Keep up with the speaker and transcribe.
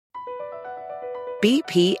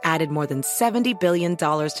BP added more than $70 billion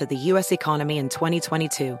to the U.S. economy in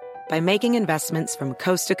 2022 by making investments from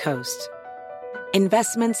coast to coast.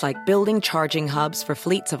 Investments like building charging hubs for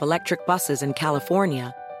fleets of electric buses in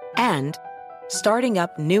California and starting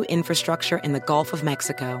up new infrastructure in the Gulf of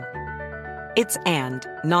Mexico. It's and,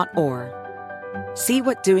 not or. See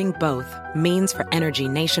what doing both means for energy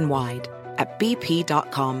nationwide at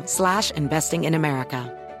bp.com/investing in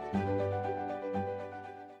America.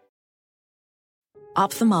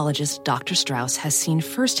 Ophthalmologist Dr. Strauss has seen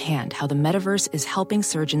firsthand how the metaverse is helping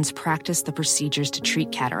surgeons practice the procedures to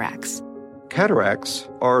treat cataracts. Cataracts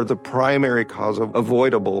are the primary cause of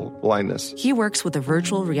avoidable blindness. He works with a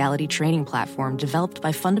virtual reality training platform developed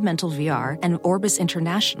by Fundamental VR and Orbis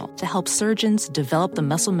International to help surgeons develop the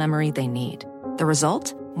muscle memory they need. The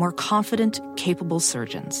result? More confident, capable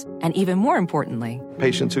surgeons. And even more importantly,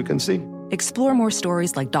 patients who can see. Explore more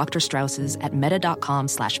stories like Dr. Strauss's at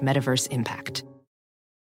meta.com/metaverseimpact.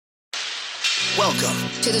 Welcome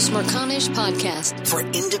to the Smerconish Podcast for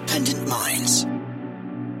independent minds.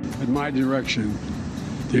 At my direction,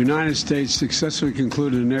 the United States successfully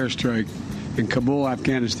concluded an airstrike in Kabul,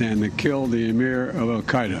 Afghanistan that killed the emir of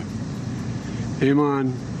al-Qaeda,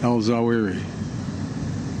 Ayman al-Zawahiri.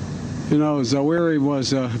 You know, Zawahiri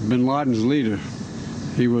was bin Laden's leader.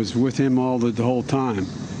 He was with him the whole time.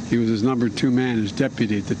 He was his number 2 man, his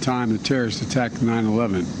deputy at the time the terrorist attack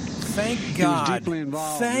 9/11. Thank God.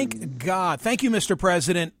 Thank God. Thank you, Mr.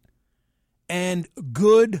 President. And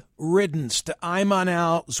good riddance to Ayman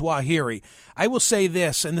al-Zawahiri. I will say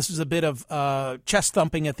this, and this is a bit of chest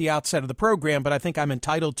thumping at the outset of the program, but I think I'm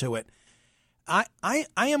entitled to it. I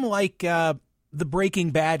am like the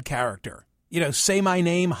Breaking Bad character. You know, say my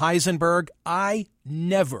name, Heisenberg. I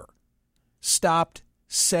never stopped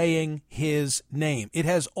saying his name. It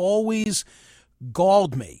has always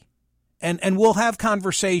galled me. And we'll have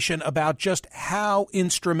conversation about just how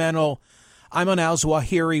instrumental Ayman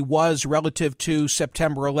al-Zawahiri was relative to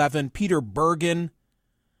September 11. Peter Bergen,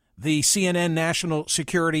 the CNN national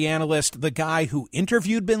security analyst, the guy who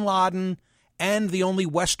interviewed bin Laden, and the only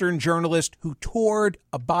Western journalist who toured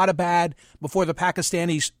Abbottabad before the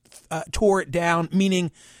Pakistanis tore it down,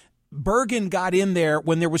 meaning Bergen got in there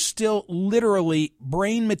when there was still literally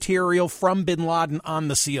brain material from bin Laden on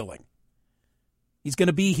the ceiling. He's going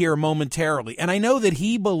to be here momentarily. And I know that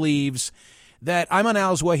he believes that Ayman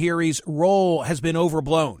al-Zawahiri's role has been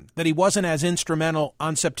overblown, that he wasn't as instrumental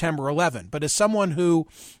on September 11. But as someone who,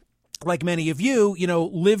 like many of you,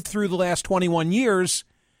 lived through the last 21 years,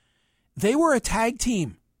 they were a tag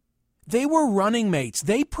team. They were running mates.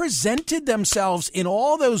 They presented themselves in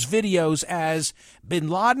all those videos as bin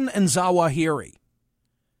Laden and Zawahiri.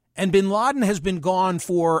 And bin Laden has been gone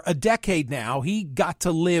for a decade now. He got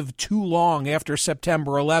to live too long after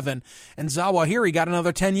September 11, and Zawahiri got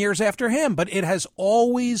another 10 years after him. But it has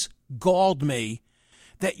always galled me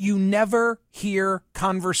that you never hear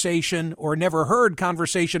conversation or never heard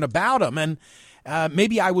conversation about him. And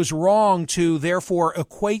maybe I was wrong to therefore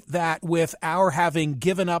equate that with our having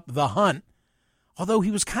given up the hunt, although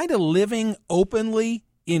he was kind of living openly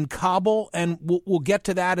in Kabul, and we'll get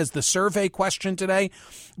to that as the survey question today.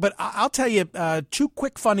 But I'll tell you 2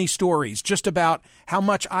 quick funny stories just about how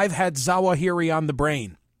much I've had Zawahiri on the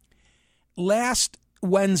brain. Last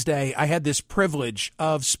Wednesday, I had this privilege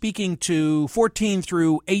of speaking to 14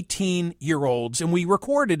 through 18-year-olds, and we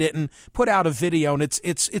recorded it and put out a video, and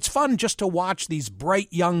it's fun just to watch these bright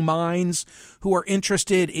young minds who are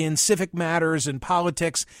interested in civic matters and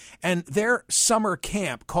politics. And their summer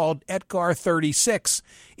camp, called Etgar 36,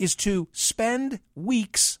 is to spend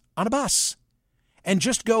weeks on a bus and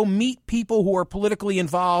just go meet people who are politically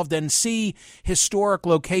involved and see historic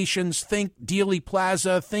locations. Think Dealey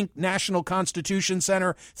Plaza, think National Constitution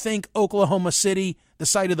Center, think Oklahoma City, the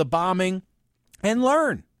site of the bombing, and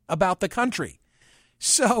learn about the country.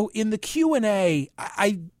 So in the Q&A,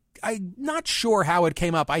 I'm not sure how it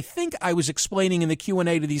came up. I think I was explaining in the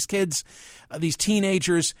Q&A to these kids, these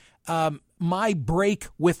teenagers, my break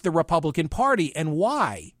with the Republican Party and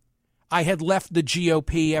why I had left the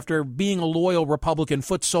GOP after being a loyal Republican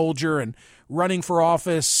foot soldier and running for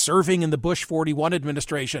office, serving in the Bush 41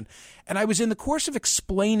 administration. And I was in the course of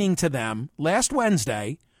explaining to them last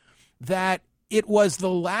Wednesday that it was the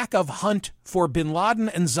lack of hunt for bin Laden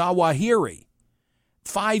and Zawahiri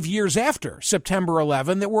 5 years after September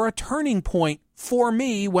 11 that were a turning point for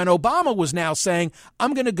me when Obama was now saying,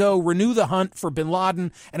 I'm going to go renew the hunt for bin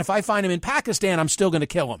Laden, and if I find him in Pakistan, I'm still going to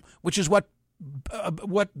kill him, which is what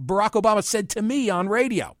Barack Obama said to me on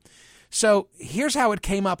radio. So here's how it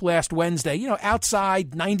came up last Wednesday.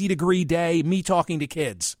 Outside, 90-degree day, me talking to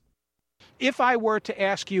kids. If I were to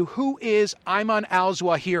ask you, who is Ayman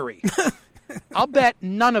al-Zawahiri? I'll bet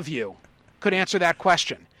none of you could answer that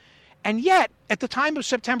question. And yet, at the time of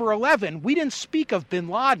September 11, we didn't speak of bin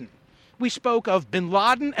Laden. We spoke of bin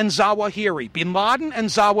Laden and Zawahiri. Bin Laden and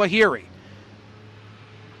Zawahiri.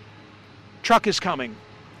 Truck is coming.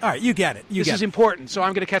 All right, you get it. This is important, so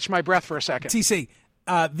I'm going to catch my breath for a second. TC,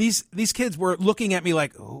 these kids were looking at me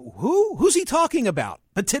like, who? Who's he talking about?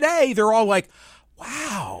 But today, they're all like,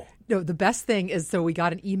 wow. No, the best thing is, so we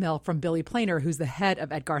got an email from Billy Planer, who's the head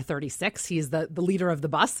of Edgar 36. He's the leader of the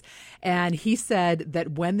bus. And he said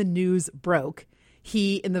that when the news broke,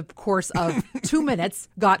 he, in the course of 2 minutes,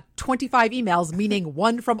 got 25 emails, meaning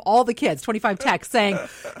one from all the kids, 25 texts saying,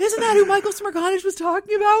 isn't that who Michael Smerconish was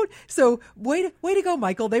talking about? So way to go,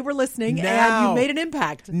 Michael. They were listening, and you made an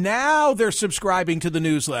impact. Now they're subscribing to the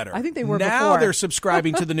newsletter. I think they were now before. They're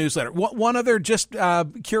subscribing to the newsletter. One other just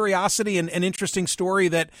curiosity and an interesting story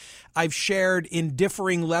that I've shared in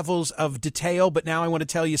differing levels of detail, but now I want to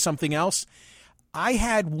tell you something else. I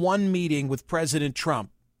had one meeting with President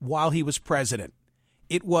Trump while he was president.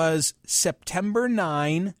 It was September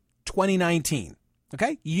 9, 2019,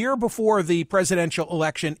 okay? Year before the presidential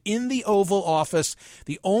election in the Oval Office.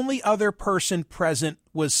 The only other person present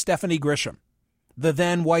was Stephanie Grisham, the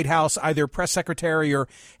then White House either press secretary or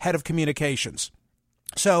head of communications.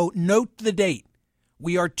 So note the date.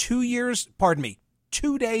 We are 2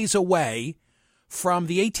 days away from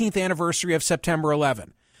the 18th anniversary of September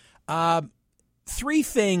 11. Three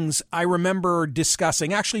things I remember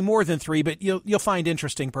discussing, actually more than three, but you'll find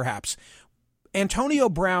interesting perhaps. Antonio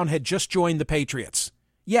Brown had just joined the Patriots.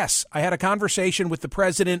 Yes, I had a conversation with the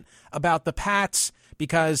president about the Pats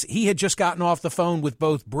because he had just gotten off the phone with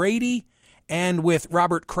both Brady and with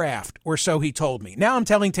Robert Kraft, or so he told me. Now I'm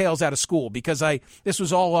telling tales out of school because this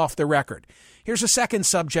was all off the record. Here's a second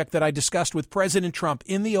subject that I discussed with President Trump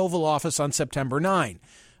in the Oval Office on September 9.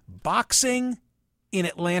 Boxing in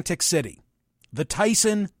Atlantic City. The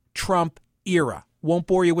Tyson-Trump era. Won't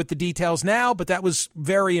bore you with the details now, but that was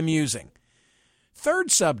very amusing. Third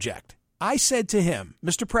subject, I said to him,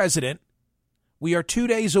 Mr. President, we are 2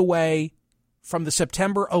 days away from the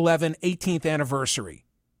September 11, 18th anniversary.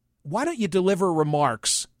 Why don't you deliver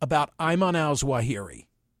remarks about Ayman al-Zawahiri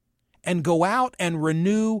and go out and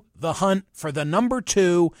renew the hunt for the number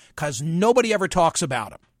 2 because nobody ever talks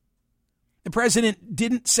about him? The president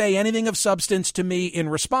didn't say anything of substance to me in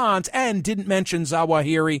response and didn't mention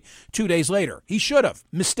Zawahiri 2 days later. He should have.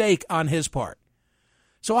 Mistake on his part.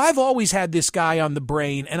 So I've always had this guy on the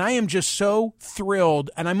brain, and I am just so thrilled,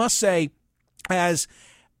 and I must say, as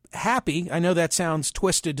happy, I know that sounds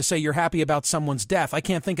twisted to say you're happy about someone's death. I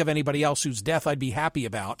can't think of anybody else whose death I'd be happy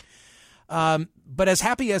about. But as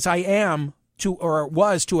happy as I am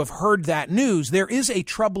was to have heard that news, there is a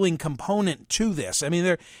troubling component to this. I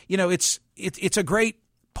mean, it's a great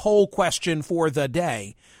poll question for the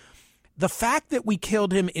day. The fact that we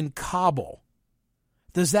killed him in Kabul,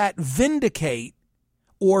 does that vindicate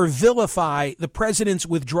or vilify the president's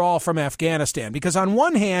withdrawal from Afghanistan? Because on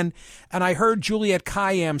one hand, and I heard Juliette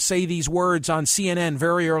Kayyem say these words on CNN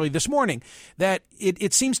very early this morning, that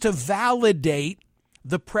it seems to validate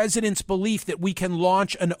the president's belief that we can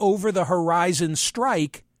launch an over-the-horizon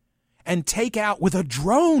strike and take out with a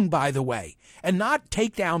drone, by the way, and not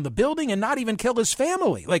take down the building and not even kill his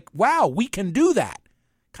family. Like, wow, we can do that.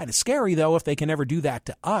 Kind of scary, though, if they can ever do that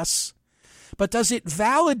to us. But does it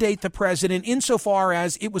validate the president insofar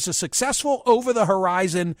as it was a successful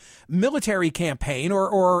over-the-horizon military campaign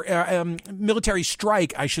or military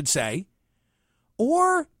strike, I should say?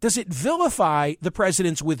 Or does it vilify the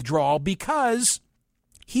president's withdrawal because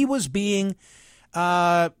he was being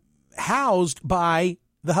housed by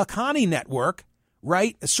the Haqqani network,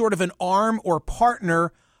 right? Sort of an arm or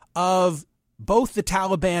partner of both the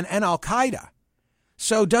Taliban and al-Qaeda.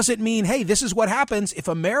 So does it mean, hey, this is what happens if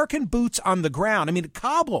American boots on the ground? I mean,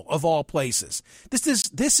 Kabul, of all places.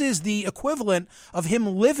 This is the equivalent of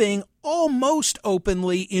him living almost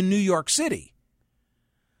openly in New York City.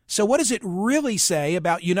 So what does it really say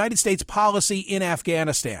about United States policy in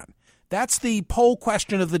Afghanistan? That's the poll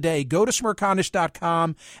question of the day. Go to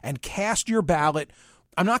Smerconish.com and cast your ballot.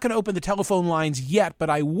 I'm not going to open the telephone lines yet, but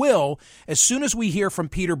I will as soon as we hear from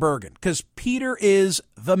Peter Bergen, because Peter is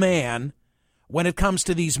the man when it comes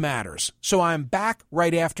to these matters. So I'm back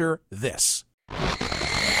right after this.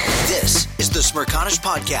 This is the Smerconish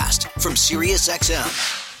Podcast from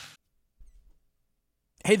SiriusXM.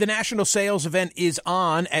 Hey, the national sales event is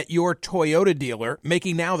on at your Toyota dealer,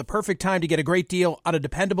 making now the perfect time to get a great deal on a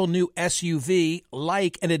dependable new SUV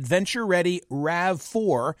like an adventure-ready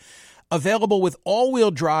RAV4. Available with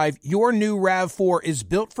all-wheel drive, your new RAV4 is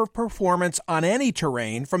built for performance on any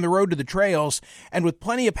terrain, from the road to the trails, and with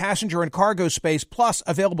plenty of passenger and cargo space, plus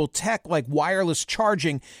available tech like wireless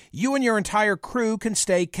charging, you and your entire crew can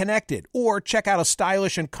stay connected. Or check out a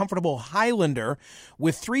stylish and comfortable Highlander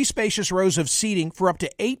with 3 spacious rows of seating for up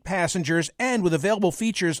to 8 passengers and with available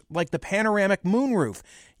features like the panoramic moonroof.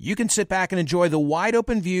 You can sit back and enjoy the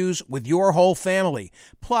wide-open views with your whole family.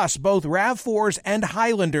 Plus, both RAV4s and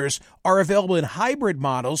Highlanders are available in hybrid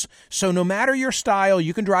models, so no matter your style,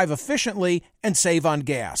 you can drive efficiently and save on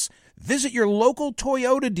gas. Visit your local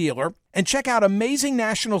Toyota dealer and check out amazing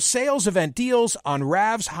national sales event deals on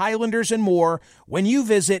RAVs, Highlanders, and more when you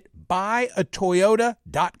visit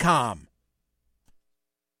buyatoyota.com.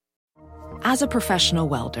 As a professional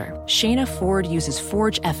welder, Shayna Ford uses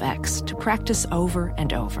Forge FX to practice over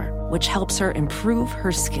and over, which helps her improve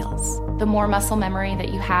her skills. The more muscle memory that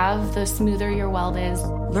you have, the smoother your weld is.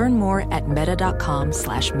 Learn more at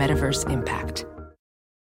meta.com/metaverse impact.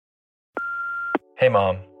 Hey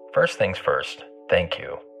Mom, first things first, thank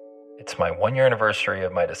you. It's my 1-year anniversary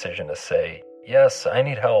of my decision to say, yes, I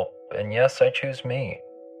need help, and yes, I choose me.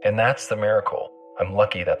 And that's the miracle. I'm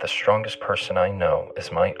lucky that the strongest person I know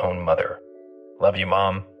is my own mother. Love you,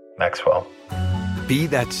 Mom. Maxwell. Be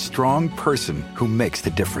that strong person who makes the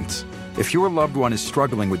difference. If your loved one is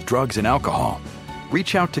struggling with drugs and alcohol,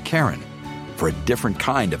 reach out to Karen for a different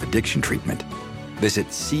kind of addiction treatment. Visit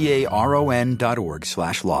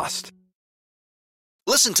caron.org/lost.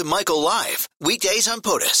 Listen to Michael live weekdays on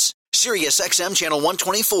POTUS, Sirius XM Channel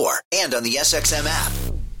 124, and on the SXM app.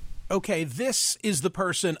 Okay, this is the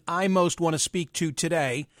person I most want to speak to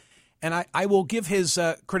today, and I will give his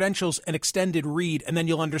credentials an extended read, and then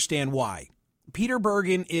you'll understand why. Peter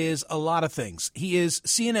Bergen is a lot of things. He is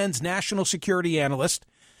CNN's national security analyst.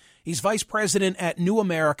 He's vice president at New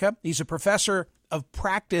America. He's a professor of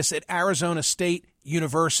practice at Arizona State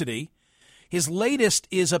University. His latest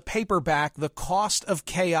is a paperback, The Cost of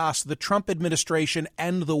Chaos, the Trump Administration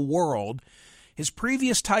and the World. His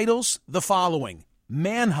previous titles, the following: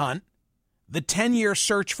 Manhunt, the 10-year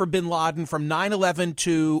search for bin Laden from 9/11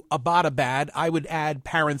 to Abbottabad. I would add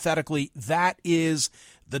parenthetically, that is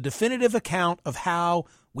the definitive account of how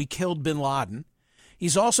we killed bin Laden.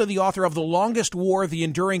 He's also the author of The Longest War, the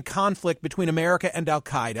Enduring Conflict Between America and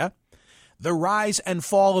al-Qaeda, The Rise and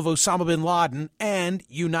Fall of Osama bin Laden, and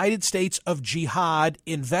United States of Jihad,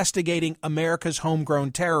 Investigating America's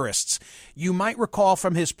Homegrown Terrorists. You might recall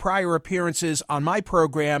from his prior appearances on my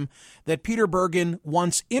program that Peter Bergen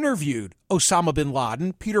once interviewed Osama bin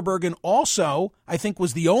Laden. Peter Bergen also, I think,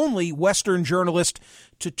 was the only Western journalist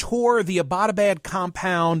to tour the Abbottabad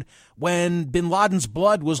compound when bin Laden's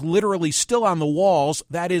blood was literally still on the walls,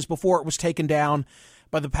 that is, before it was taken down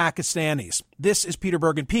by the Pakistanis. This is Peter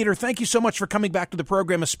Bergen. Peter, thank you so much for coming back to the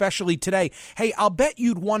program, especially today. Hey, I'll bet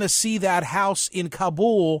you'd want to see that house in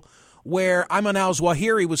Kabul where Ayman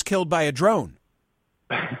al-Zawahiri was killed by a drone.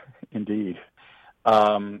 Indeed.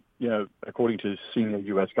 According to senior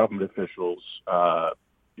U.S. government officials,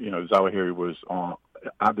 Zawahiri was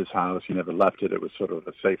at this house. He never left it. It was sort of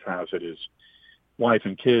a safe house that his wife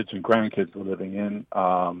and kids and grandkids were living in.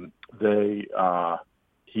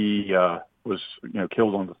 He was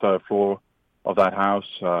killed on the 3rd floor of that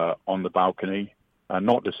house on the balcony,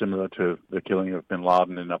 not dissimilar to the killing of bin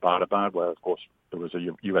Laden in Abbottabad, where, of course, there was a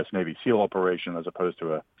U.S. Navy SEAL operation as opposed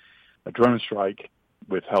to a drone strike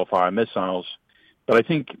with Hellfire missiles. But I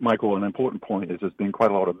think, Michael, an important point is there's been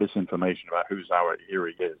quite a lot of misinformation about who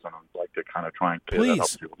Zawahiri is, and I'd like to kind of try and clear that up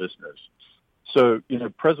for your listeners. So,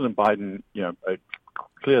 President Biden,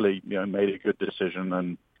 clearly, made a good decision,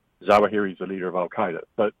 and Zawahiri is the leader of al-Qaeda.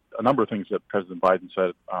 But a number of things that President Biden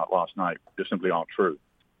said last night just simply aren't true.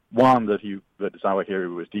 One, that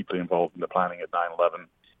Zawahiri was deeply involved in the planning at 9/11.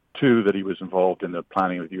 Two, that he was involved in the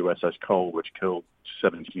planning of the USS Cole, which killed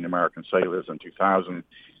 17 American sailors in 2000.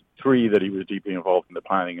 Three, that he was deeply involved in the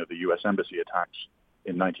planning of the U.S. Embassy attacks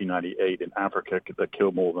in 1998 in Africa that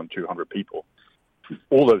killed more than 200 people.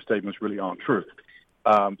 All those statements really aren't true.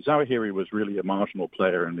 Zawahiri was really a marginal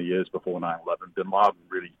player in the years before 9/11. Bin Laden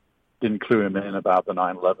really didn't clue him in about the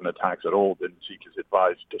 9/11 attacks at all, didn't seek his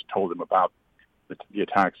advice, just told him about the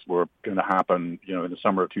attacks were going to happen, in the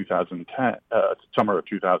summer of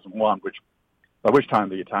 2001, by which time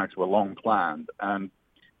the attacks were long planned. And,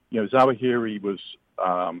 Zawahiri was,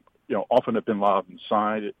 often at bin Laden's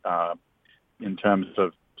side in terms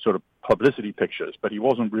of sort of publicity pictures, but he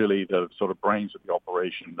wasn't really the sort of brains of the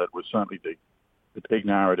operation that was certainly the big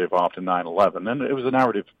narrative after 9/11. And it was a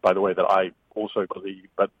narrative, by the way, that I also believe,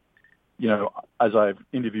 but as I've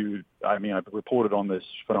reported on this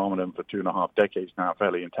phenomenon for 2.5 decades now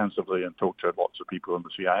fairly intensively and talked to lots of people in the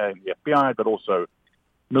CIA and the FBI, but also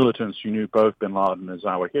militants who knew both bin Laden and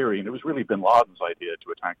Zawahiri. And it was really bin Laden's idea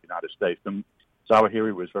to attack the United States. And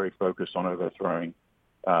Zawahiri was very focused on overthrowing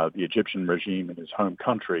the Egyptian regime in his home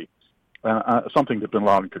country, something that bin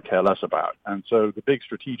Laden could care less about. And so the big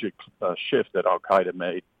strategic shift that al-Qaeda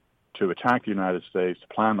made to attack the United States, to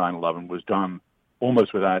plan 9/11, was done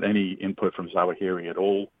almost without any input from Zawahiri at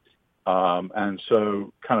all. And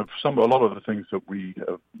so a lot of the things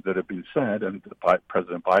that have been said, and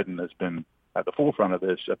President Biden has been at the forefront of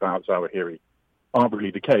this about Zawahiri, aren't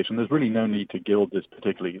really the case. And there's really no need to gild this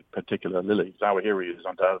particular lily. Zawahiri is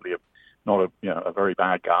undoubtedly not a very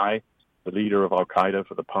bad guy, the leader of al-Qaeda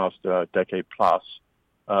for the past decade plus.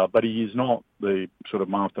 But he is not the sort of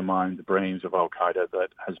mastermind, the brains of al-Qaeda that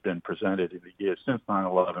has been presented in the years since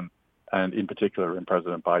 9/11, and in particular in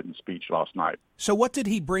President Biden's speech last night. So what did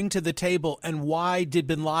he bring to the table, and why did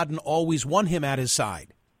bin Laden always want him at his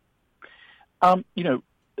side?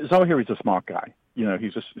 Zawahiri's a smart guy.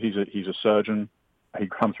 He's a surgeon. He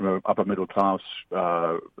comes from an upper middle class,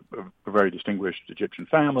 a very distinguished Egyptian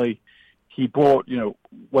family. He brought,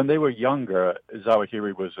 when they were younger,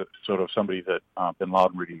 Zawahiri was sort of somebody that bin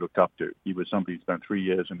Laden really looked up to. He was somebody who spent 3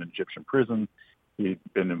 years in an Egyptian prison. He'd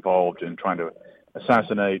been involved in trying to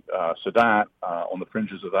assassinate Sadat on the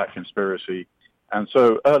fringes of that conspiracy. And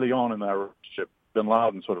so early on in their relationship, bin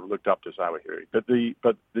Laden sort of looked up to Zawahiri. But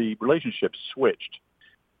the relationship switched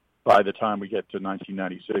by the time we get to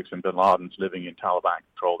 1996 and bin Laden's living in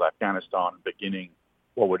Taliban-controlled Afghanistan and beginning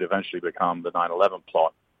what would eventually become the 9/11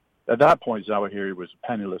 plot. At that point, Zawahiri was a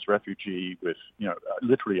penniless refugee with,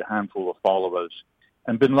 literally a handful of followers.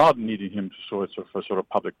 And bin Laden needed him for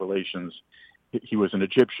public relations. He was an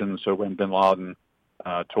Egyptian, so when bin Laden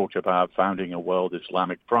talked about founding a World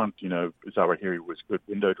Islamic Front, Zawahiri was good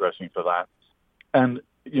window dressing for that. And,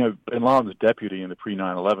 bin Laden's deputy in the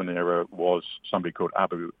pre-9/11 era was somebody called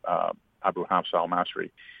Abu Hafs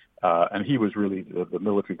al-Masri. And he was really the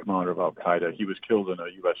military commander of al-Qaeda. He was killed in a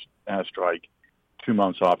U.S. airstrike 2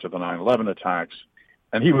 months after the 9/11 attacks.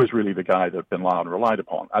 And he was really the guy that bin Laden relied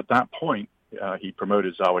upon. At that point, he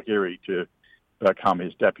promoted Zawahiri to become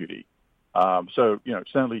his deputy.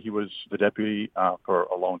 Certainly he was the deputy for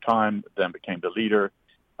a long time, then became the leader.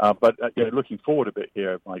 But looking forward a bit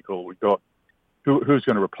here, Michael, we've got who's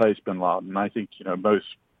going to replace bin Laden. And I think,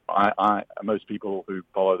 most people who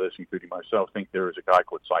follow this, including myself, think there is a guy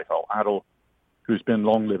called Saif al-Adil who's been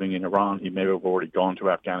long living in Iran. He may have already gone to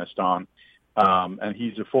Afghanistan. And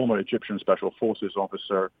he's a former Egyptian Special Forces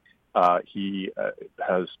officer. He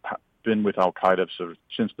has been with al-Qaeda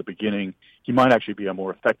since the beginning. He might actually be a more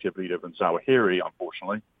effective leader than Zawahiri,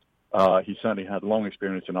 unfortunately. He certainly had long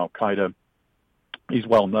experience in al-Qaeda. He's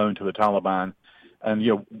well known to the Taliban. And,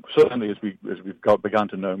 certainly as we've begun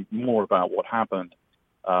to know more about what happened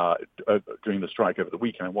during the strike over the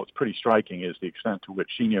weekend, what's pretty striking is the extent to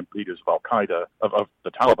which senior leaders of al-Qaeda, of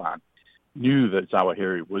the Taliban, knew that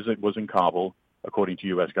Zawahiri was in Kabul, according to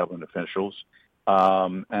U.S. government officials.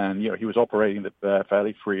 And he was operating there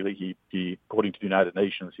fairly freely. He, according to the United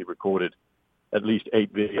Nations, he recorded at least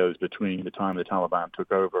 8 videos between the time the Taliban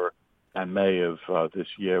took over and May of this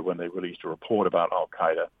year when they released a report about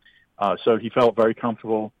al-Qaeda. So he felt very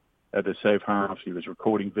comfortable at the safe house. He was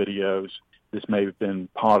recording videos. This may have been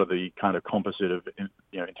part of the kind of composite of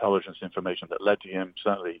intelligence information that led to him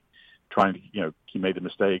certainly trying to, he made the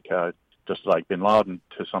mistake, just like bin Laden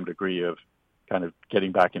to some degree, of kind of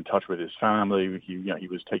getting back in touch with his family. He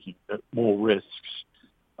was taking more risks,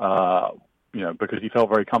 because he felt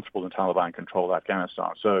very comfortable in Taliban-controlled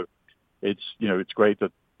Afghanistan. So it's great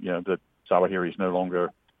that, that Zawahiri is no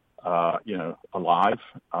longer, alive.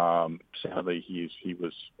 Sadly, he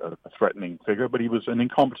was a threatening figure, but he was an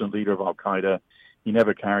incompetent leader of al-Qaeda. He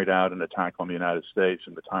never carried out an attack on the United States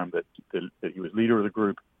in the time that he was leader of the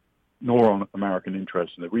group, nor on American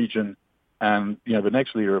interests in the region. And, the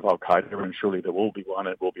next leader of al-Qaeda, and surely there will be one,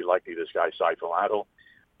 it will be likely this guy, Saif al-Adil,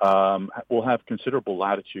 will have considerable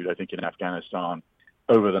latitude, I think, in Afghanistan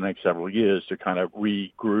over the next several years to kind of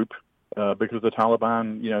regroup, because the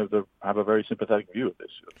Taliban, they have a very sympathetic view of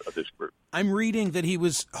this group. I'm reading that he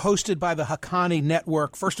was hosted by the Haqqani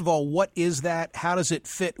Network. First of all, what is that? How does it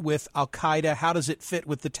fit with al-Qaeda? How does it fit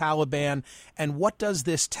with the Taliban? And what does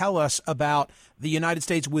this tell us about the United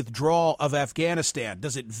States withdrawal of Afghanistan?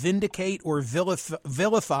 Does it vindicate or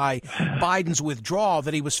vilify Biden's withdrawal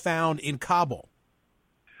that he was found in Kabul?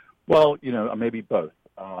 Well, maybe both.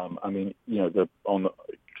 Clearly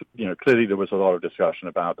there was a lot of discussion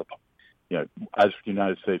about as the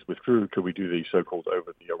United States withdrew, could we do these so-called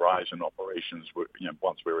over-the-horizon operations,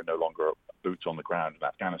 once we were no longer boots on the ground in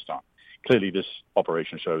Afghanistan? Clearly, this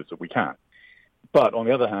operation shows that we can. But on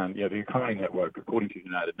the other hand, the Haqqani network, according to the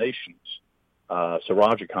United Nations,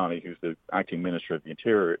 Siraj Haqqani, who's the acting minister of the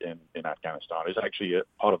Interior in Afghanistan, is actually a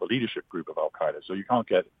part of a leadership group of al-Qaeda. So you can't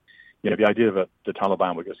get, the idea that the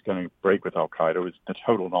Taliban were just going to break with al-Qaeda is a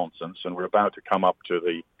total nonsense. And we're about to come up to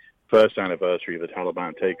the first anniversary of the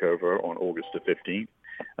Taliban takeover on August the 15th.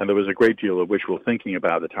 And there was a great deal of wishful thinking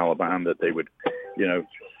about the Taliban, that they would,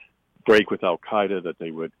 break with al-Qaeda, that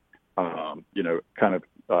they would,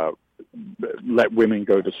 let women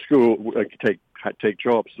go to school, take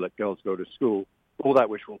jobs, let girls go to school. All that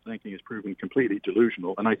wishful thinking is proven completely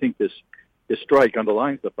delusional. And I think this strike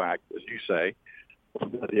underlines the fact, as you say,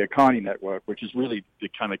 that the Haqqani network, which is really the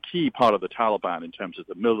kind of key part of the Taliban in terms of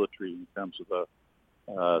the military, in terms of the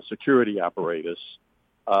security apparatus,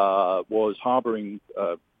 was harboring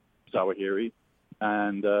Zawahiri,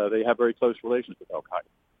 and they have very close relations with al-Qaeda.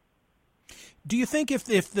 Do you think if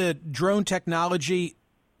the drone technology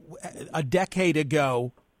a decade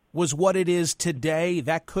ago was what it is today,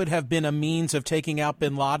 that could have been a means of taking out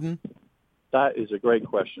bin Laden? That is a great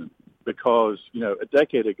question, because, a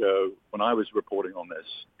decade ago, when I was reporting on this,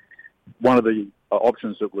 one of the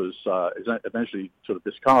options that was eventually sort of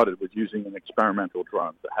discarded was using an experimental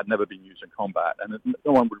drone that had never been used in combat. And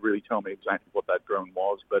no one would really tell me exactly what that drone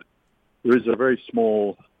was, but there is a very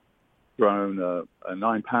small drone, a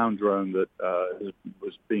 9-pound drone that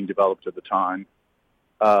was being developed at the time.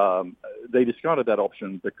 They discarded that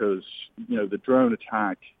option because, the drone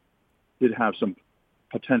attack did have some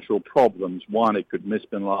potential problems. One, it could miss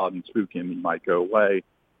bin Laden, spook him, he might go away.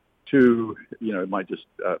 Two, it might just,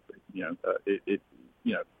 it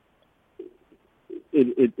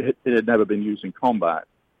had never been used in combat.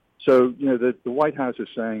 So, the White House is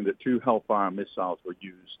saying that 2 Hellfire missiles were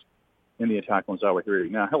used in the attack on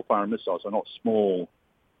Zawahiri. Now, Hellfire missiles are not small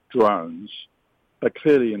drones, but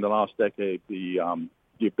clearly in the last decade, the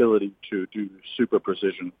ability to do super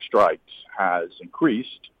precision strikes has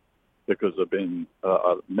increased because there have been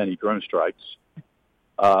many drone strikes.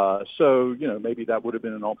 So, maybe that would have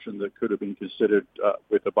been an option that could have been considered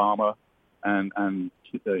with Obama and in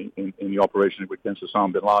the operation against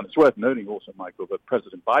Osama bin Laden. It's worth noting also, Michael, that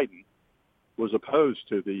President Biden was opposed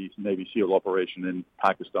to the Navy SEAL operation in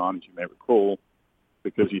Pakistan, as you may recall,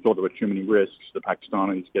 because he thought there were too many risks. The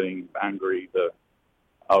Pakistanis getting angry,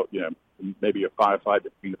 maybe a firefight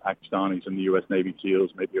between the Pakistanis and the U.S. Navy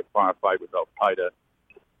SEALs, maybe a firefight with al-Qaeda.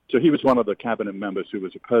 So he was one of the cabinet members who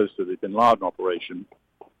was opposed to the bin Laden operation.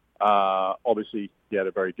 Obviously, he had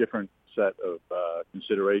a very different set of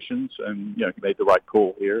considerations, and he made the right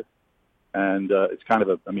call here. And it's kind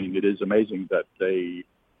of it is amazing that they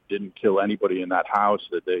didn't kill anybody in that house,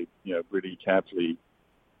 that they really carefully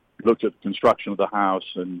looked at the construction of the house,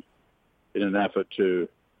 and in an effort to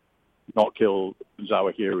not kill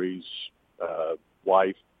Zawahiri's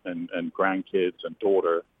wife and grandkids and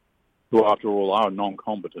daughter, who after all are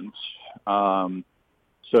non-combatants.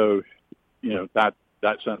 So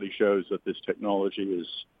that certainly shows that this technology is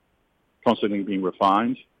constantly being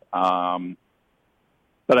refined.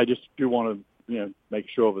 But I just do want to make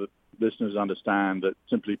sure that listeners understand that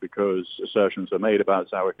simply because assertions are made about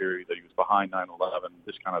Zawahiri, that he was behind 9/11,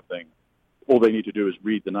 this kind of thing, all they need to do is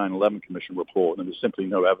read the 9/11 Commission report, and there's simply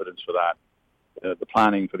no evidence for that. The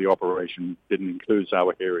planning for the operation didn't include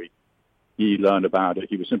Zawahiri. He learned about it.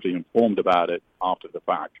 He was simply informed about it after the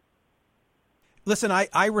fact. Listen,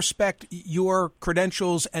 I respect your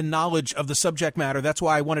credentials and knowledge of the subject matter. That's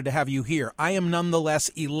why I wanted to have you here. I am nonetheless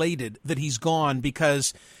elated that he's gone,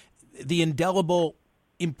 because the indelible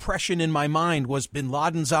impression in my mind was bin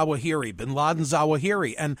Laden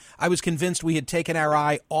Zawahiri, and I was convinced we had taken our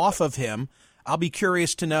eye off of him. I'll be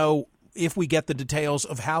curious to know if we get the details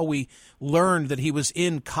of how we learned that he was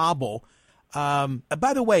in Kabul.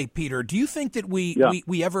 By the way, Peter, do you think that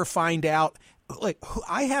we ever find out? Like,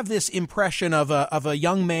 I have this impression of a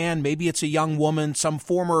young man, maybe it's a young woman, some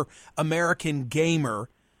former American gamer,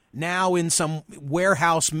 now in some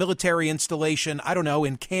warehouse military installation, I don't know,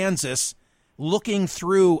 in Kansas, looking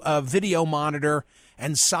through a video monitor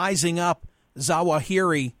and sizing up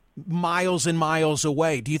Zawahiri miles and miles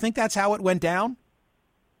away. Do you think that's how it went down?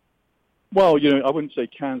 Well, I wouldn't say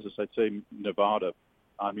Kansas. I'd say Nevada.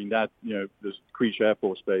 I mean, there's Creech Air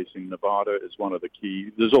Force Base in Nevada is one of the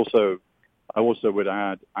key. I also would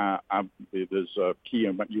add, there's a key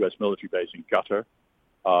U.S. military base in Qatar,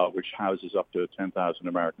 which houses up to 10,000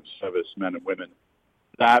 American servicemen and women.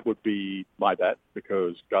 That would be my bet,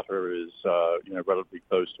 because Qatar is, relatively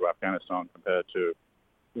close to Afghanistan compared to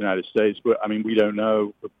the United States. But I mean, we don't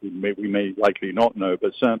know. We may likely not know.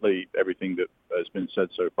 But certainly, everything that has been said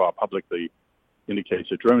so far publicly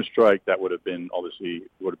indicates a drone strike. That would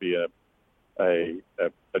be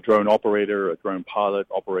a drone operator, a drone pilot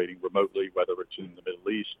operating remotely, whether it's in the Middle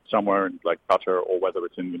East somewhere in like Qatar or whether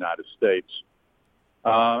it's in the United States.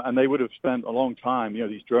 And they would have spent a long time.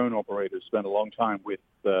 These drone operators spend a long time with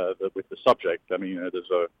the subject. I mean, there's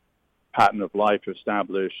a pattern of life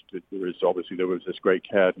established. There was this great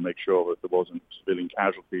care to make sure that there wasn't civilian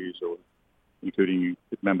casualties, or including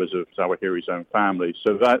members of Zawahiri's own family.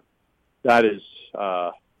 So that is,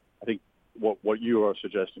 I think, what you are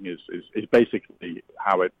suggesting is basically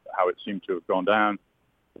how it seemed to have gone down.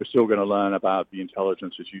 We're still going to learn about the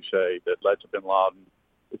intelligence, as you say, that led to bin Laden.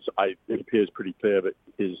 It appears pretty clear that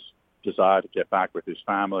his desire to get back with his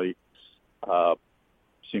family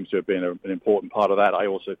seems to have been an important part of that. I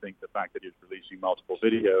also think the fact that he's releasing multiple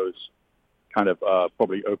videos kind of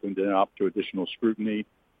probably opened it up to additional scrutiny.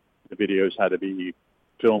 The videos had to be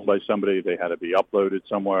filmed by somebody. They had to be uploaded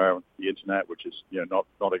somewhere on the internet, which is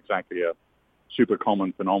not exactly a super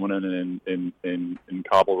common phenomenon in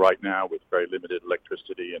Kabul right now, with very limited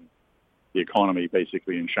electricity and the economy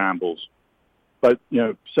basically in shambles. But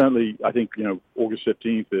certainly, I think August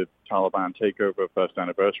 15th, the Taliban takeover first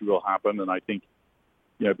anniversary will happen, and I think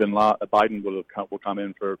Biden will come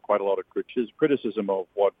in for quite a lot of criticism of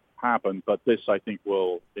what happened. But this, I think,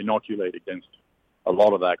 will inoculate against a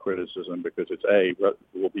lot of that criticism, because it's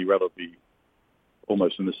will be relatively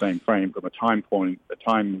almost in the same frame from a time point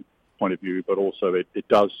of view, but also it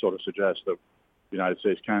does sort of suggest that the United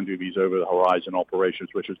States can do these over-the-horizon operations,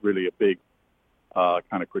 which is really a big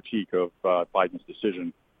kind of critique of Biden's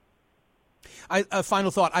decision. A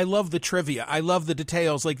final thought. I love the trivia. I love the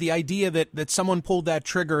details, like the idea that someone pulled that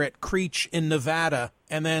trigger at Creech in Nevada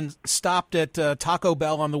and then stopped at Taco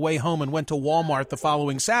Bell on the way home and went to Walmart the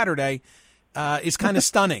following Saturday. Is kind of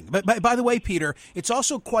stunning. But by the way, Peter, it's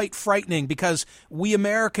also quite frightening, because we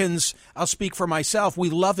Americans, I'll speak for myself, we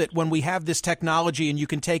love it when we have this technology and you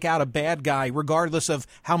can take out a bad guy regardless of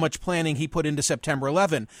how much planning he put into September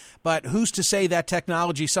 11. But who's to say that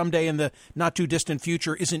technology someday in the not too distant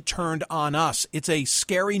future isn't turned on us? It's a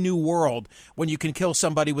scary new world when you can kill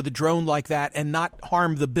somebody with a drone like that and not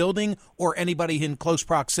harm the building or anybody in close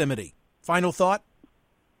proximity. Final thought?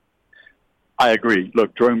 I agree.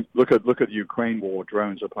 Look at the Ukraine war.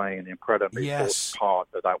 Drones are playing an incredibly important part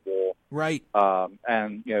of that war. Right.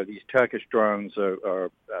 And these Turkish drones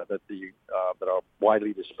are are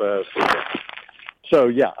widely dispersed. So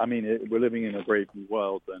yeah, I mean, we're living in a brave new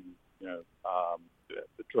world, and the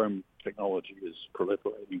drone technology is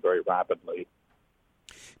proliferating very rapidly.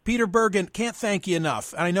 Peter Bergen, can't thank you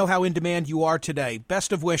enough. And I know how in demand you are today.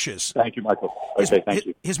 Best of wishes. Thank you, Michael. Okay, thank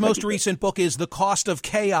you. His most recent book is The Cost of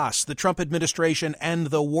Chaos, the Trump Administration and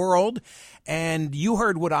the World. And you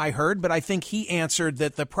heard what I heard, but I think he answered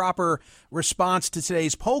that the proper response to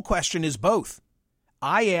today's poll question is both.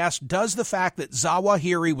 I asked, does the fact that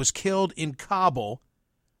Zawahiri was killed in Kabul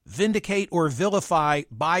vindicate or vilify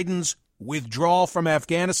Biden's withdrawal from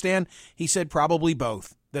Afghanistan? He said probably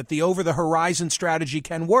both. That the over-the-horizon strategy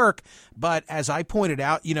can work, but as I pointed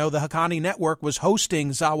out, the Haqqani Network was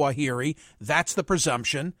hosting Zawahiri. That's the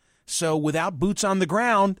presumption. So without boots on the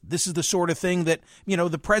ground, this is the sort of thing that,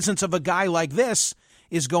 the presence of a guy like this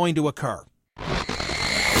is going to occur.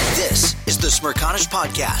 This is the Smerconish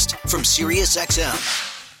Podcast from SiriusXM.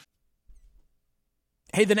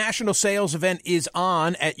 Hey, the national sales event is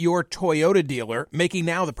on at your Toyota dealer, making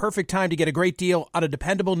now the perfect time to get a great deal on a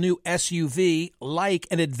dependable new SUV like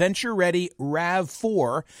an adventure-ready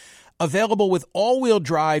RAV4. Available with all-wheel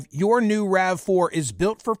drive, your new RAV4 is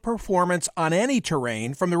built for performance on any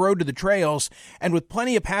terrain, from the road to the trails, and with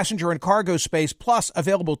plenty of passenger and cargo space, plus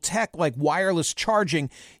available tech like wireless charging,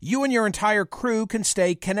 you and your entire crew can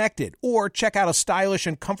stay connected. Or check out a stylish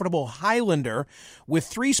and comfortable Highlander with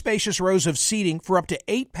 3 spacious rows of seating for up to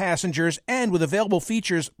 8 passengers, and with available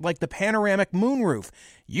features like the panoramic moonroof.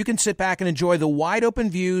 You can sit back and enjoy the wide-open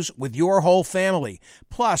views with your whole family.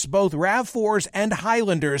 Plus, both RAV4s and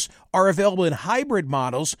Highlanders are available in hybrid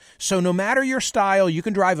models, so no matter your style, you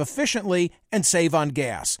can drive efficiently and save on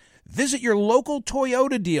gas. Visit your local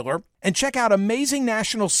Toyota dealer and check out amazing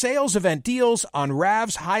national sales event deals on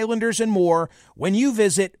RAVs, Highlanders, and more when you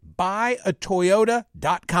visit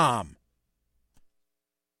buyatoyota.com.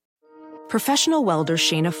 Professional welder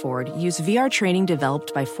Shayna Ford used VR training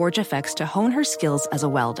developed by ForgeFX to hone her skills as a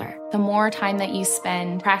welder. The more time that you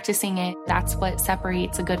spend practicing it, that's what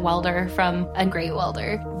separates a good welder from a great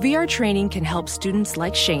welder. VR training can help students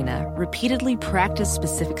like Shayna repeatedly practice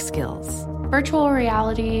specific skills. Virtual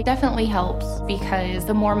reality definitely helps because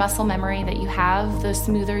the more muscle memory that you have, the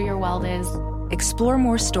smoother your weld is. Explore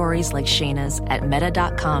more stories like Shayna's at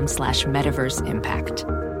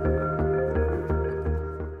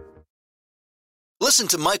meta.com/metaverseimpact. Listen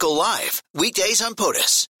to Michael live weekdays on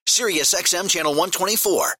POTUS, Sirius XM channel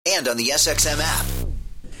 124, and on the SXM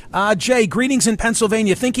app. Jay, greetings in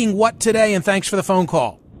Pennsylvania. Thinking what today? And thanks for the phone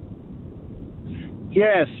call.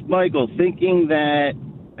 Yes, Michael, thinking that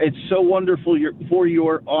it's so wonderful for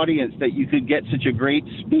your audience that you could get such a great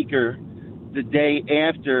speaker the day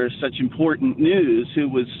after such important news who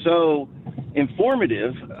was so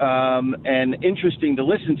informative and interesting to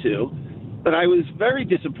listen to. But I was very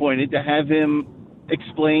disappointed to have him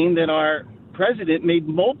explain that our president made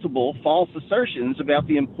multiple false assertions about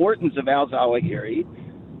the importance of al-Zawahiri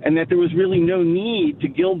and that there was really no need to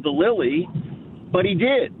gild the lily, but he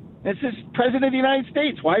did. This is President of the United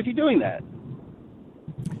States. Why is he doing that?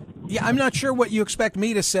 Yeah, I'm not sure what you expect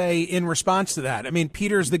me to say in response to that. I mean,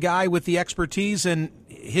 Peter's the guy with the expertise, and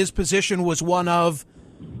his position was one of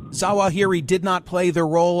Zawahiri did not play the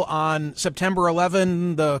role on September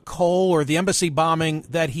 11, the Cole or the embassy bombing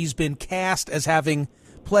that he's been cast as having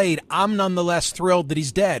played. I'm nonetheless thrilled that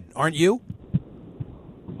he's dead. Aren't you?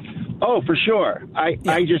 Oh, for sure.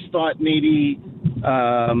 I just thought maybe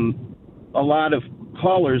a lot of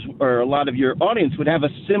callers or a lot of your audience would have a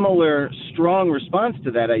similar strong response to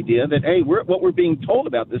that idea that, hey, what we're being told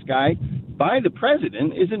about this guy by the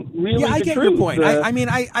president isn't really the truth. Yeah, I get your point.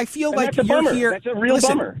 I feel like you're here. That's a real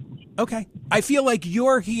bummer. Okay. I feel like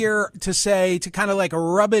you're here to kind of like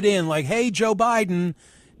rub it in, like, hey, Joe Biden,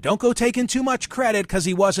 don't go taking too much credit because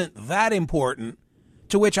he wasn't that important.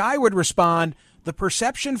 To which I would respond, the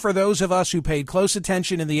perception for those of us who paid close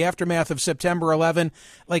attention in the aftermath of September 11,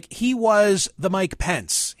 like he was the Mike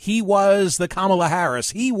Pence, he was the Kamala Harris,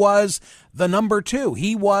 he was the number 2,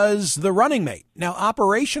 he was the running mate. Now,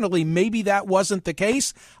 operationally, maybe that wasn't the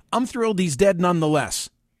case. I'm thrilled he's dead nonetheless.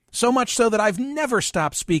 So much so that I've never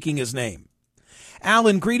stopped speaking his name.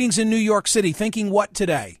 Alan, greetings in New York City. Thinking what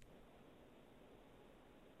today?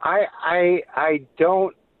 I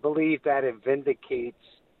don't believe that it vindicates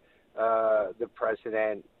the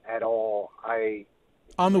president at all.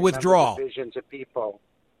 On the withdrawal. Visions of people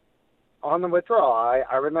on the withdrawal.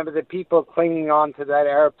 I remember the people clinging on to that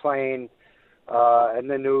airplane in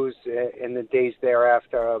the news in the days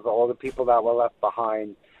thereafter of all the people that were left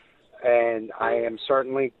behind. And I am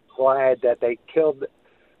certainly glad that they killed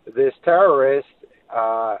this terrorist.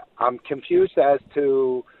 I'm confused as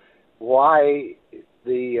to why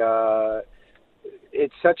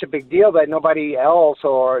it's such a big deal that nobody else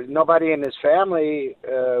or nobody in his family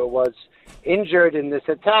was injured in this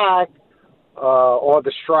attack or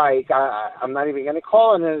the strike. I'm not even going to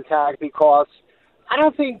call it an attack because I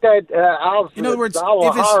don't think that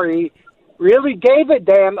al-Zawahiri really gave a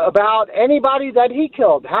damn about anybody that he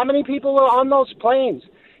killed. How many people were on those planes,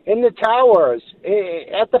 in the towers,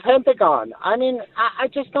 at the Pentagon? I mean, I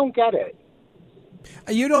just don't get it.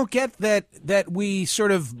 You don't get that we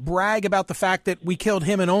sort of brag about the fact that we killed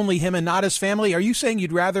him and only him and not his family? Are you saying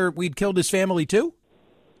you'd rather we'd killed his family too?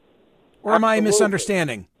 Or am I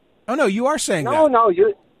misunderstanding? Oh, no, you are saying that. No,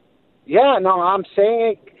 I'm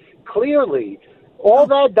saying it clearly. All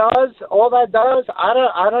that does,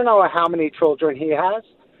 I don't know how many children he has.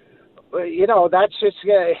 You know, that's just,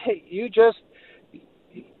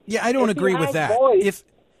 Yeah, I don't agree with that. Boys,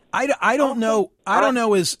 I don't know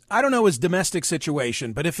his domestic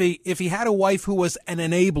situation, but if he had a wife who was an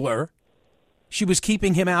enabler, she was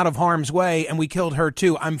keeping him out of harm's way, and we killed her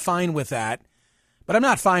too, I'm fine with that. But I'm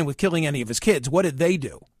not fine with killing any of his kids. What did they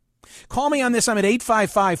do? Call me on this. I'm at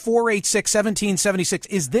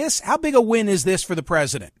 855-486-1776. How big a win is this for the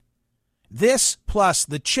president? This plus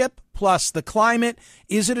the chip plus the climate,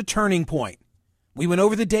 is it a turning point? We went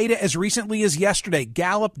over the data as recently as yesterday.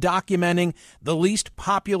 Gallup documenting the least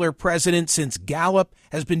popular president since Gallup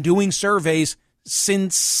has been doing surveys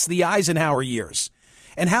since the Eisenhower years.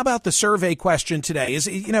 And how about the survey question today? Is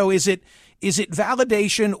it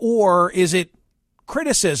validation or is it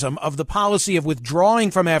criticism of the policy of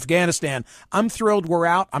withdrawing from Afghanistan? I'm thrilled we're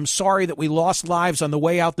out. I'm sorry that we lost lives on the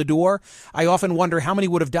way out the door. I often wonder how many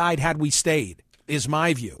would have died had we stayed, is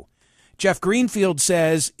my view. Jeff Greenfield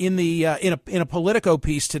says in a Politico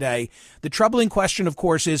piece today, the troubling question, of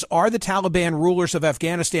course, is, are the Taliban rulers of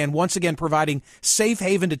Afghanistan once again providing safe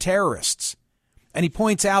haven to terrorists? And he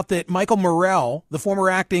points out that Michael Morrell, the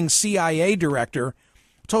former acting CIA director,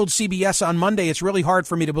 told CBS on Monday, it's really hard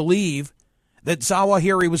for me to believe that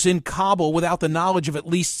Zawahiri was in Kabul without the knowledge of at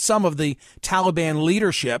least some of the Taliban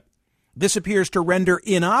leadership. This appears to render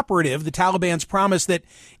inoperative the Taliban's promise that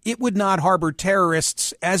it would not harbor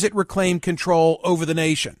terrorists as it reclaimed control over the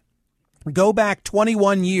nation. Go back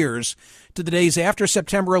 21 years to the days after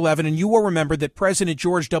September 11, and you will remember that President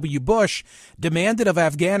George W. Bush demanded of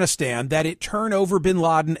Afghanistan that it turn over bin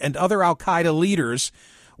Laden and other al-Qaeda leaders.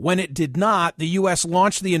 When it did not, the U.S.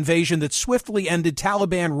 launched the invasion that swiftly ended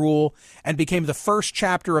Taliban rule and became the first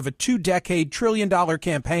chapter of a 2-decade, trillion-dollar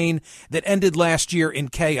campaign that ended last year in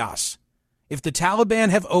chaos. If the Taliban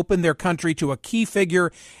have opened their country to a key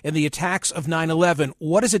figure in the attacks of 9/11,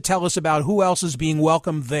 what does it tell us about who else is being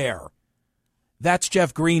welcomed there? That's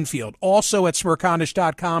Jeff Greenfield. Also at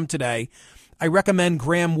Smirconish.com today, I recommend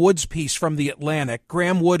Graham Wood's piece from The Atlantic.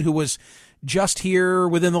 Graham Wood, who was just here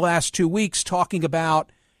within the last 2 weeks talking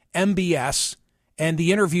about MBS and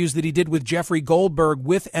the interviews that he did with Jeffrey Goldberg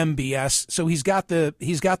with MBS. So he's got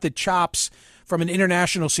the chops from an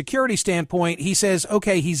international security standpoint. He says,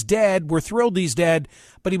 okay, he's dead. We're thrilled he's dead,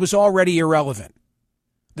 but he was already irrelevant.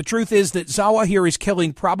 The truth is that Zawahiri's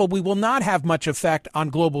killing probably will not have much effect on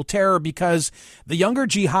global terror because the younger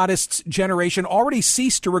jihadists' generation already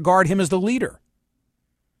ceased to regard him as the leader.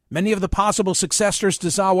 Many of the possible successors to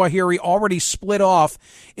Zawahiri already split off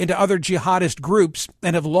into other jihadist groups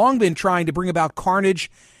and have long been trying to bring about carnage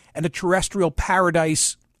and a terrestrial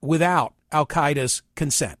paradise without al-Qaeda's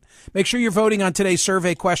consent. Make sure you're voting on today's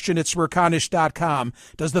survey question at Smirconish.com.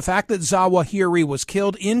 Does the fact that Zawahiri was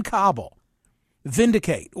killed in Kabul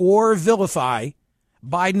vindicate or vilify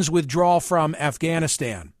Biden's withdrawal from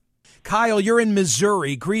Afghanistan? Kyle, you're in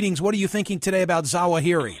Missouri. Greetings. What are you thinking today about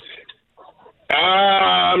Zawahiri?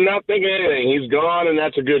 I'm not thinking anything. He's gone, and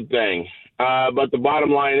that's a good thing. But the bottom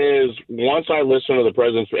line is, once I listened to the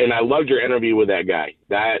president's, and I loved your interview with that guy.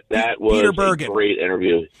 That was Peter Bergen. A great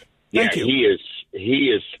interview. Thank you. He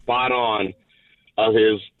is spot on of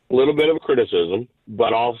his little bit of criticism,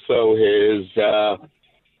 but also his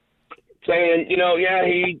saying,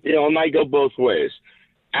 it might go both ways.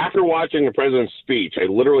 After watching the president's speech, I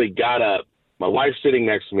literally got up. My wife's sitting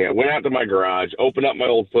next to me. I went out to my garage, opened up my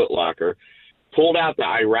old Foot Locker, pulled out the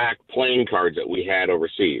Iraq playing cards that we had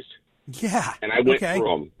overseas. Yeah. And I went through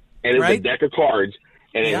them. And it was a deck of cards,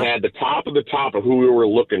 and it had the top of who we were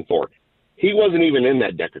looking for. He wasn't even in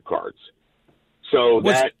that deck of cards. So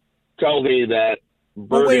that tells me that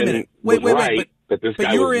Bergen was right, that this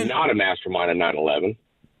guy was not a mastermind of 9/11.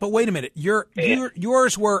 But wait a minute.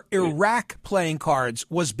 Yours were Iraq playing cards.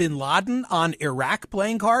 Was bin Laden on Iraq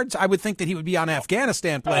playing cards? I would think that he would be on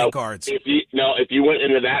Afghanistan playing cards. If you went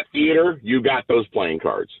into that theater, you got those playing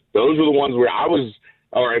cards. Those were the ones where I was,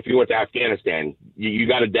 or if you went to Afghanistan, you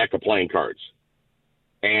got a deck of playing cards.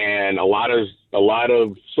 And a lot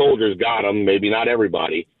of soldiers got them, maybe not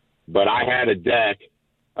everybody, but I had a deck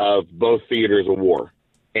of both theaters of war.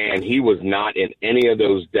 And he was not in any of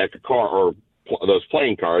those deck of those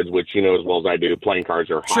playing cards, which you know as well as I do, playing cards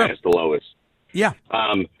are highest to lowest. Yeah.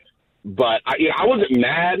 But I wasn't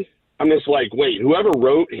mad. I'm just like, wait, whoever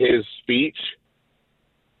wrote his speech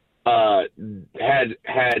had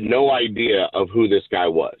no idea of who this guy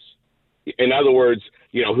was. In other words,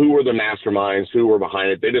 who were the masterminds, who were behind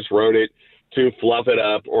it. They just wrote it to fluff it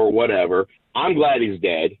up or whatever. I'm glad he's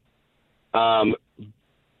dead.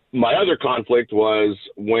 My other conflict was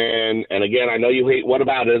when, and again, I know you hate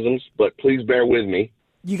whataboutisms, but please bear with me.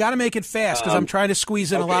 You got to make it fast because I'm trying to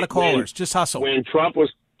squeeze in a lot of callers. Just hustle. When Trump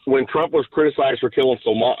was criticized for killing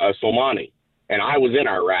Soleimani, and I was in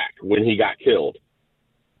Iraq when he got killed,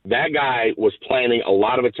 that guy was planning a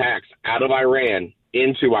lot of attacks out of Iran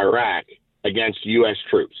into Iraq against U.S.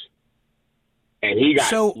 troops. And he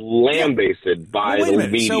got lambasted by the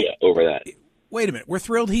media over that. Wait a minute. We're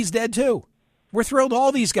thrilled he's dead, too. We're thrilled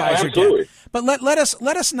all these guys are dead. But let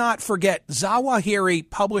us not forget, Zawahiri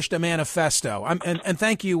published a manifesto. And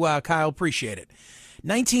thank you, Kyle. Appreciate it.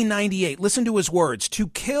 1998, listen to his words. To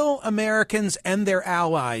kill Americans and their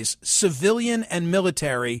allies, civilian and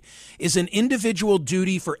military, is an individual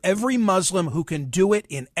duty for every Muslim who can do it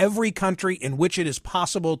in every country in which it is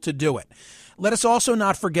possible to do it. Let us also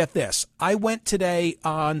not forget this. I went today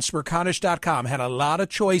on Smirconish.com, had a lot of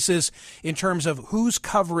choices in terms of whose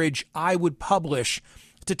coverage I would publish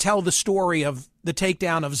to tell the story of the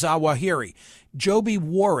takedown of Zawahiri. Joby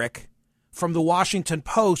Warwick from the Washington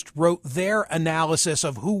Post wrote their analysis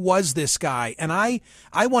of who was this guy. And I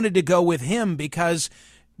wanted to go with him because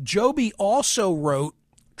Joby also wrote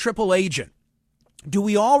Triple Agent. Do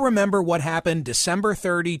we all remember what happened December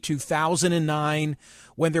 30, 2009,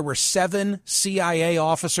 when there were 7 CIA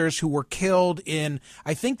officers who were killed in,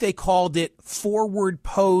 I think they called it Forward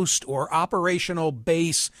Post or Operational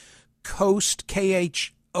Base Coast,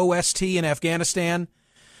 KHOST in Afghanistan?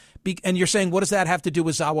 And you're saying, what does that have to do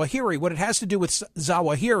with Zawahiri? What it has to do with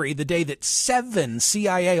Zawahiri, the day that 7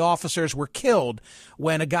 CIA officers were killed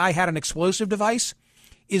when a guy had an explosive device,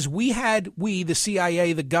 is we, the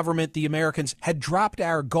CIA, the government, the Americans, had dropped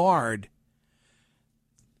our guard,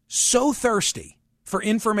 so thirsty for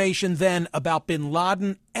information then about bin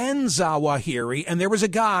Laden and Zawahiri. And there was a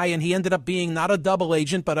guy, and he ended up being not a double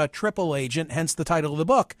agent, but a triple agent, hence the title of the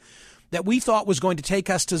book, that we thought was going to take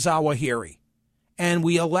us to Zawahiri. And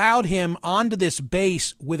we allowed him onto this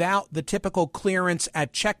base without the typical clearance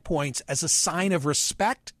at checkpoints as a sign of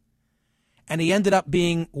respect. And he ended up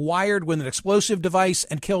being wired with an explosive device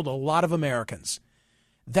and killed a lot of Americans.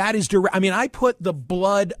 That is direct. I mean, I put the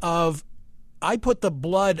blood of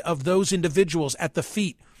those individuals at the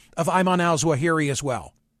feet of Ayman al-Zawahiri as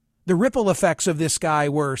well. The ripple effects of this guy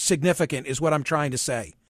were significant, is what I'm trying to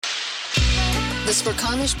say. The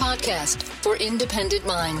Smerconish Podcast for independent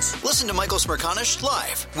minds. Listen to Michael Smerconish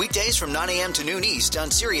live weekdays from 9 a.m. to noon East on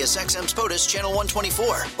Sirius XM's POTUS Channel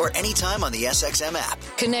 124 or anytime on the SXM app.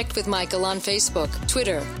 Connect with Michael on Facebook,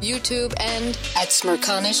 Twitter, YouTube, and at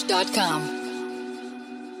Smerconish.com.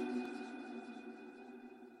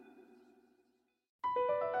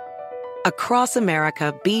 Across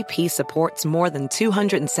America, BP supports more than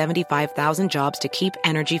 275,000 jobs to keep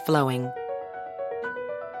energy flowing.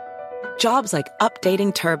 Jobs like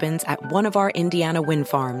updating turbines at one of our Indiana wind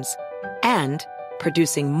farms and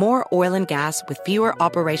producing more oil and gas with fewer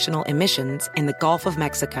operational emissions in the Gulf of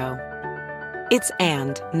Mexico. It's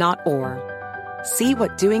and, not or. See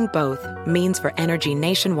what doing both means for energy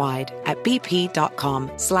nationwide at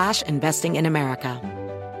bp.com/investing in America.